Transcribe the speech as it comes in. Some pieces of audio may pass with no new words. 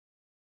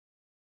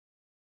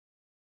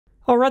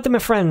Alright then my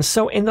friends,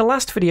 so in the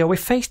last video we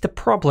faced the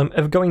problem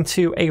of going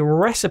to a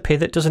recipe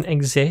that doesn't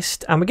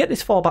exist, and we get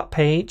this fallback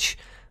page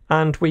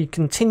and we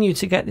continue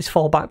to get this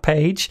fallback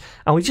page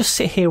and we just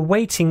sit here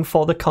waiting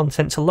for the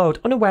content to load,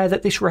 unaware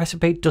that this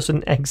recipe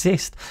doesn't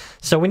exist.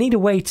 So we need a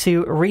way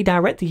to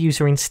redirect the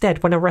user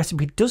instead when a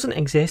recipe doesn't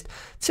exist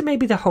to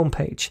maybe the home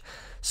page.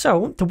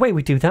 So the way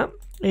we do that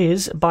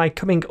is by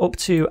coming up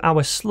to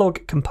our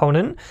slug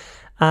component,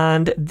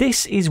 and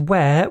this is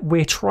where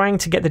we're trying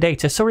to get the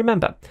data. So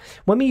remember,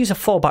 when we use a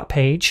fallback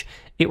page,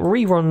 it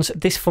reruns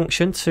this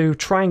function to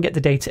try and get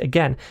the data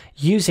again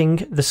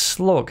using the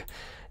slug.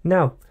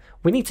 Now,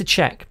 we need to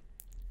check,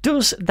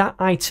 does that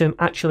item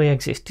actually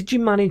exist? Did you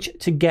manage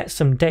to get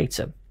some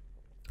data?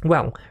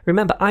 Well,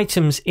 remember,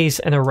 items is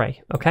an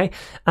array, okay?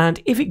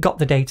 And if it got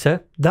the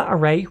data, that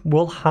array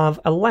will have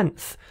a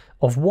length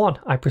of 1,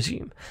 I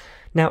presume.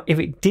 Now, if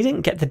it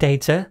didn't get the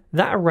data,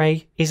 that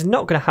array is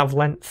not going to have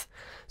length.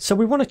 So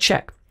we want to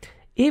check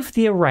if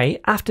the array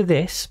after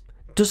this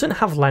doesn't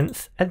have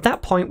length. At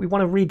that point, we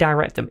want to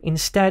redirect them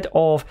instead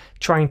of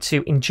trying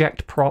to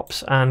inject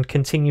props and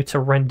continue to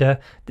render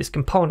this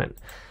component.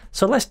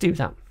 So let's do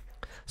that.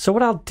 So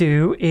what I'll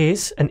do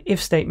is an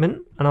if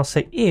statement, and I'll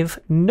say if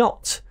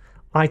not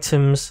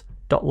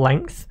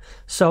items.length.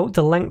 So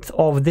the length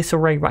of this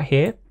array right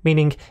here,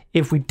 meaning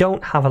if we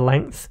don't have a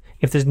length,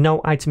 if there's no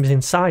items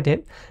inside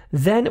it,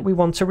 then we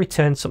want to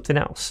return something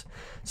else.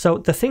 So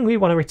the thing we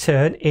want to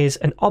return is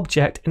an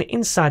object, and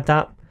inside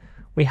that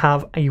we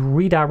have a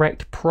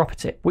redirect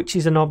property, which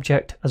is an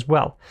object as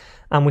well.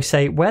 And we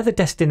say where the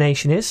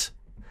destination is.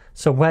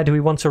 So where do we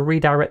want to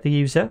redirect the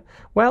user?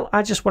 Well,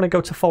 I just want to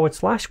go to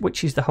 /,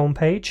 which is the home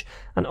page.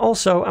 And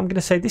also I'm going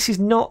to say this is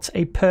not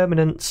a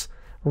permanent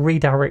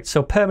redirect.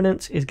 So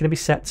permanent is going to be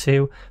set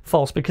to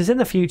false, because in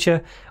the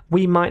future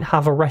we might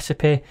have a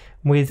recipe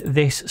with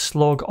this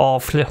slug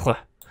of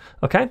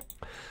okay?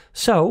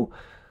 So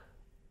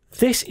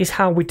this is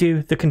how we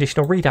do the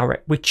conditional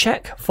redirect. We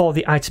check for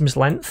the item's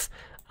length,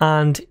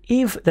 and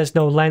if there's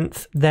no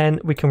length, then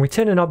we can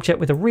return an object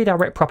with a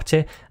redirect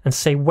property and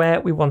say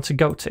where we want to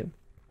go to.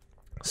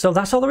 So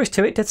that's all there is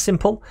to it, dead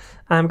simple.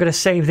 I'm going to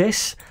save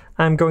this.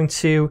 I'm going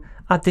to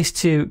add this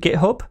to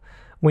GitHub.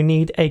 We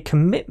need a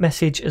commit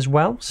message as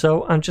well.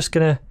 So I'm just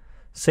going to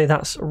say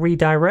that's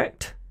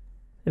redirect.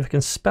 If I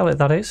can spell it,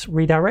 that is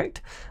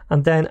redirect.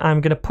 And then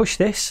I'm going to push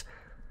this.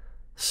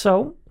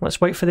 So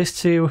let's wait for this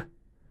to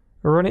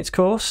run its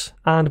course.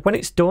 And when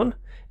it's done,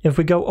 if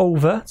we go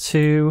over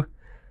to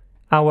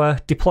our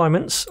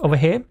deployments over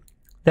here,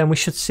 then we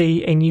should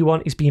see a new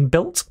one is being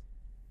built.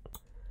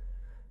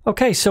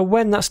 Okay, so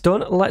when that's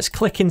done, let's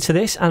click into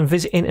this and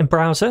visit in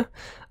browser.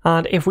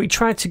 And if we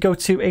try to go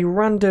to a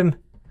random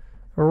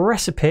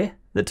recipe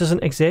that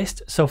doesn't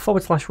exist, so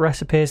 /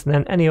 recipes and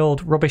then any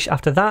old rubbish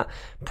after that,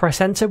 press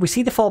enter, we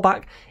see the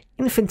fallback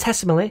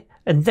infinitesimally,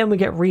 and then we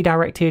get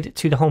redirected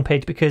to the home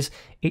page because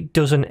it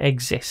doesn't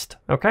exist.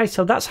 Okay,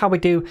 so that's how we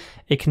do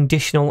a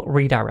conditional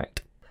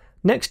redirect.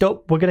 Next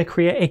up, we're going to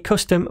create a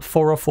custom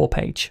 404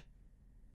 page.